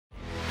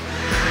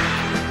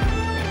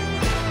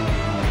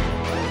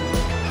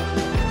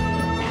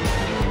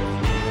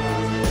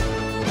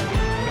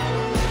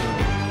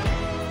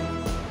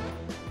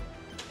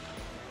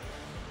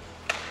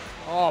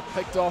Oh,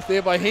 picked off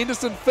there by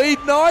Henderson. Feed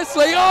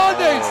nicely. Oh,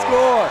 they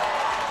scored.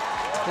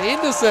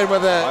 Henderson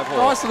with a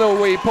nice little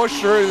wee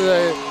push through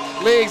the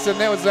legs, and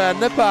that was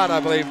Nippard, I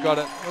believe, got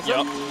it.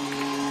 Yep.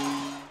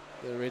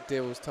 The Red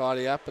Devils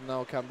tidy up, and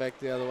they'll come back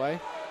the other way.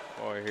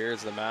 Boy,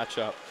 here's the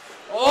matchup.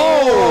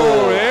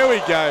 Oh, there we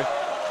go.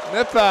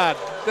 Nippard,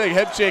 big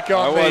hip check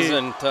on me.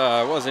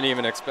 I wasn't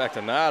even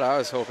expecting that. I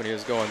was hoping he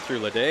was going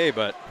through Leday,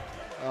 but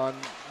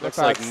looks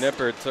like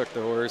Nippard took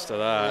the worst of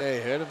that. Yeah,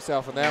 he hurt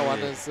himself in that one.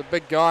 It's a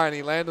big guy, and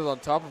he landed on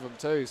top of him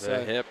too.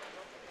 The hip.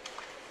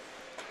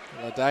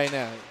 Leday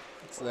now.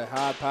 It's the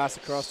hard pass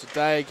across to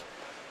Daig,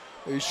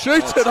 who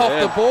shoots it off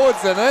the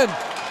boards and in.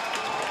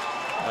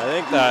 I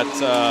think that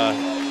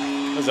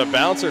was a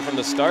bouncer from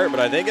the start, but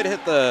I think it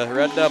hit the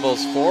Red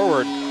Devils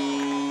forward.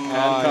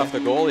 Handcuffed the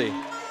goalie.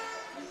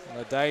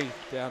 Leday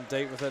down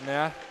deep with it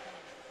now.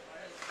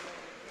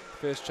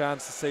 First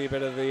chance to see a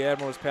bit of the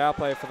Admirals power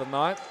play for the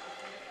night.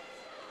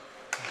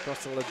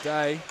 Across to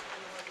Leday.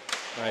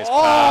 Nice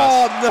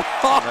pass.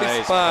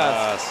 Nice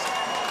pass.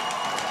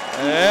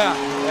 Yeah,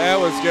 that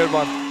was a good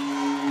one.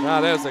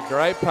 No, that was a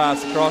great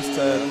pass across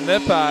to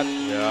Nippard.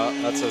 Yeah,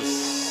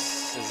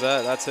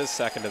 that's his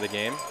second of the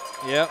game.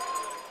 Yep.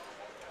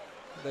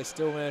 They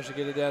still managed to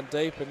get it down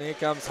deep, and here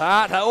comes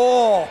Hart.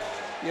 Oh,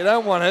 you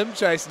don't want him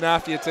chasing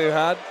after you too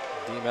hard.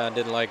 D-man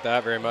didn't like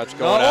that very much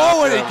going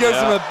after when he gives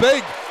him a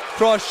big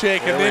cross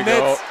check, and then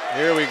that's...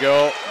 Here we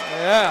go.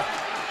 Yeah.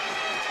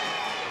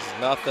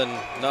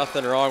 There's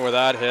nothing wrong with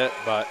that hit,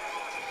 but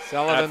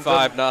Sullivan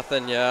at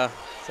 5-0, yeah.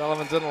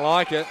 Sullivan didn't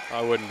like it.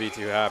 I wouldn't be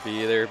too happy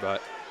either,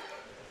 but...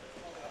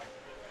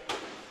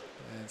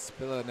 And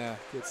Spiller now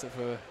gets it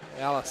for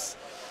Alice.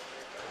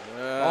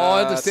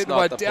 Intercepted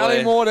by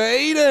Dallymore to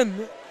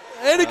Eden.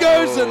 And it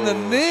goes in the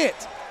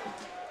net.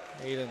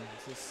 Eden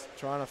just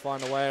trying to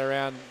find a way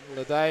around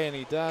Leday, and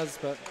he does,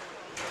 but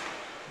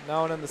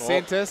no one in the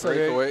centre. So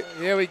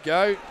here we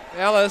go.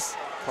 Alice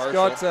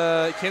got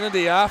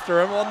Kennedy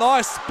after him. Well,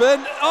 nice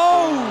spin.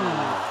 Oh!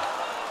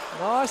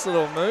 Nice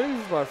little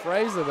move by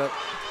Fraser, but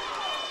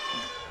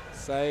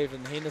save,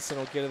 and Henderson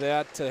will get it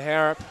out to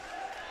Harrop.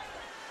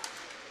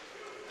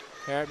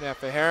 Harrop now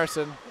for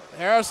Harrison.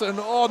 Harrison,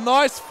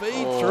 nice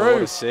feed through.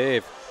 What a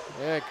save.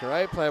 Yeah,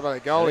 great play by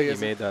the goalie. He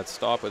made that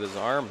stop with his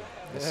arm.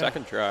 The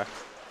second try.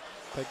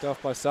 Picked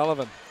off by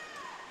Sullivan.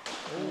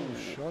 Oh,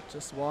 shot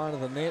just wide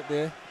of the net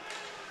there.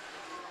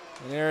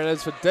 And there it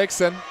is for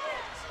Dixon.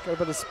 Got a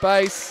bit of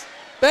space.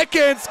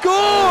 Backhand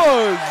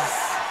scores!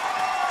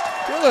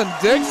 Dylan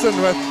Dixon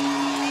with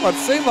what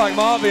seemed like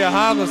might be a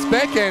harmless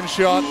backhand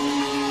shot.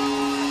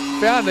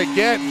 Found a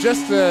gap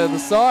just to the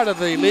side of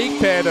the league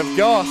pad of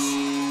Goss.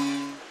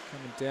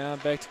 Coming down,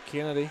 back to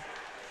Kennedy.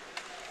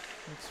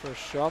 Looks for a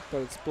shot, but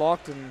it's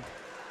blocked and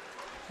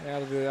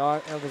out of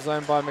the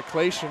zone by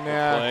McLeish. And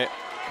now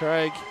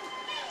Craig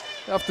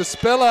off to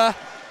Spiller.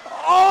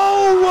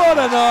 Oh, what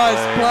a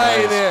nice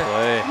play there.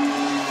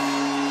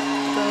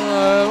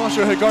 I'm not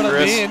sure who got it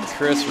in the end.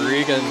 Chris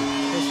Regan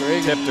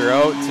tipped her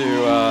out to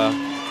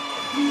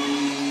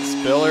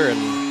Spiller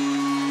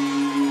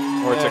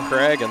to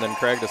Craig, and then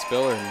Craig to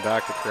Spiller, and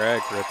back to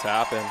Craig for a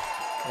tap in.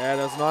 Yeah,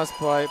 that was a nice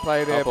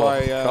play there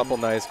by... couple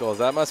nice goals.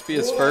 That must be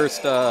his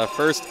first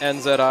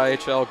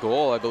NZIHL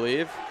goal, I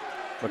believe.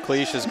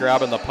 McLeish is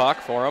grabbing the puck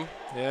for him.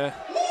 Yeah.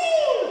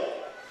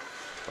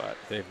 But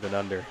they've been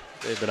under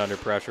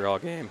pressure all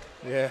game.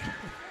 Yeah.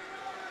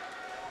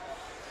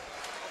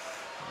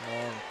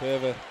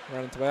 Perver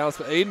running to Alice,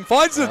 but Eden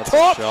finds the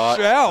top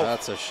shelf.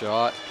 That's a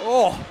shot.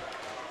 Oh,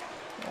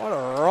 what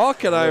a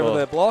rocket over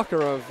the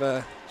blocker of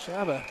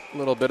Chaba. A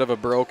little bit of a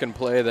broken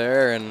play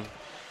there, and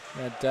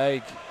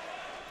Daig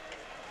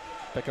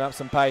picking up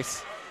some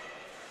pace.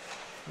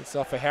 It's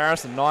off for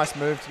Harrison. Nice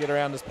move to get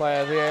around this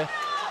player there.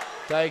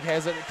 Daig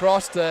has it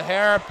across to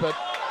Harrop, but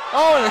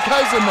and it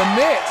goes in the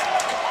net.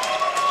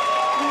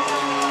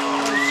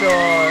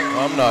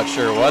 I'm not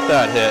sure what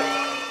that hit.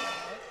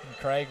 And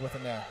Craig with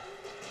it now.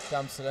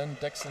 Dumps it in.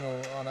 Dixon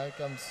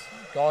comes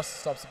Goss,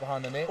 stops it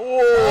behind the net.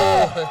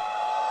 A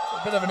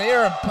bit of an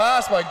errant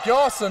pass by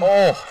Goss, and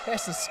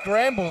has to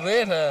scramble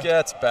there to...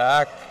 Gets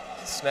back.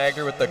 Snagged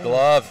her with the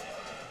glove.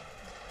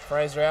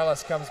 Fraser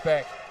Ellis comes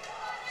back.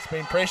 It's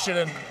been pressured,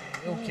 and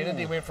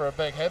Kennedy went for a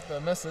big hit,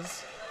 but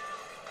misses.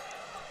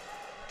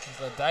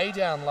 There's Leday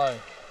down low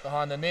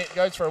behind the net.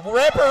 Goes for a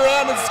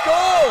wraparound and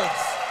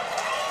scores!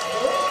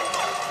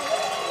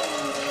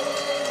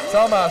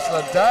 Thomas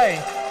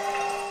Leday.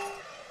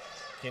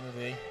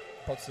 Kennedy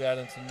puts it out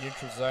into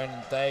neutral zone,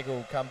 and Daig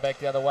will come back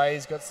the other way.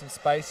 He's got some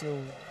space.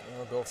 He'll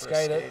go for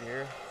skate a skate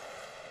here.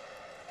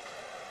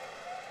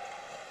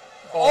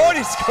 And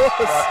he scores!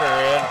 Tucker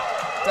in.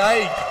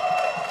 Daig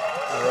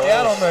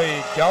down on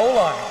the goal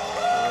line.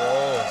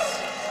 Rolls.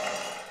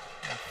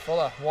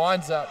 Fuller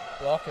winds up,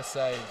 blocker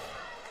save.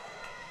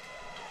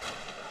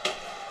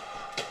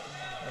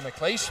 And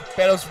McLeish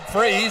battles for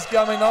free. He's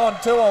coming on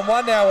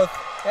 2-on-1 now with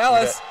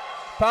Alice.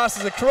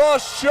 Passes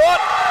across, shot,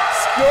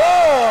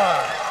 score!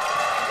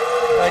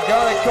 They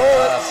got to call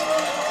it.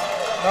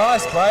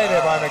 Nice play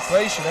there by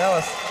McLeish and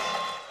Alice.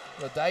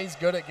 The Day's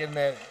good at getting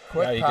that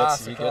quick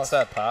pass. He gets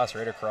that pass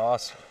right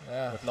across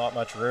with not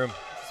much room.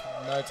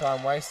 No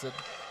time wasted.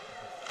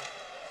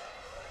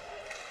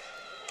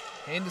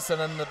 Henderson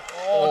in the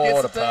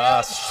what a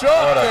pass!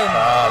 Shot! What a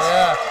pass!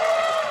 Yeah.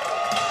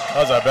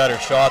 That was a better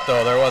shot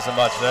though. There wasn't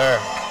much there.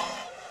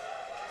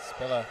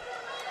 Spiller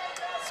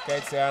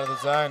skates out of the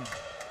zone.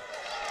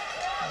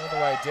 All the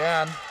way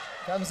down.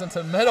 Comes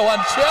into the middle,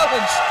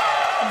 unchallenged,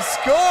 and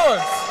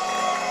scores!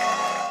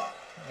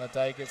 The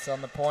Day gets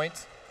on the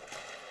point.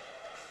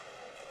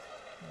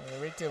 The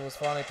Red Devils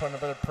finally putting a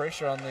bit of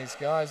pressure on these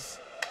guys.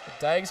 The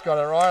Day's got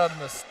it right on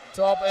the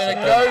top, and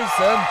it goes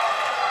in.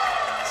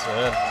 It's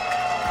in.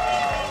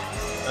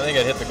 I think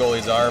it hit the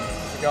goalie's arm.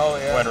 The goal,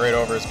 yeah. Went right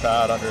over his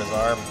pad, under his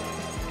arm.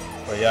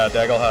 But yeah,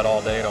 Daigle had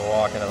all day to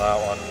walk into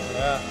that one.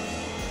 Yeah.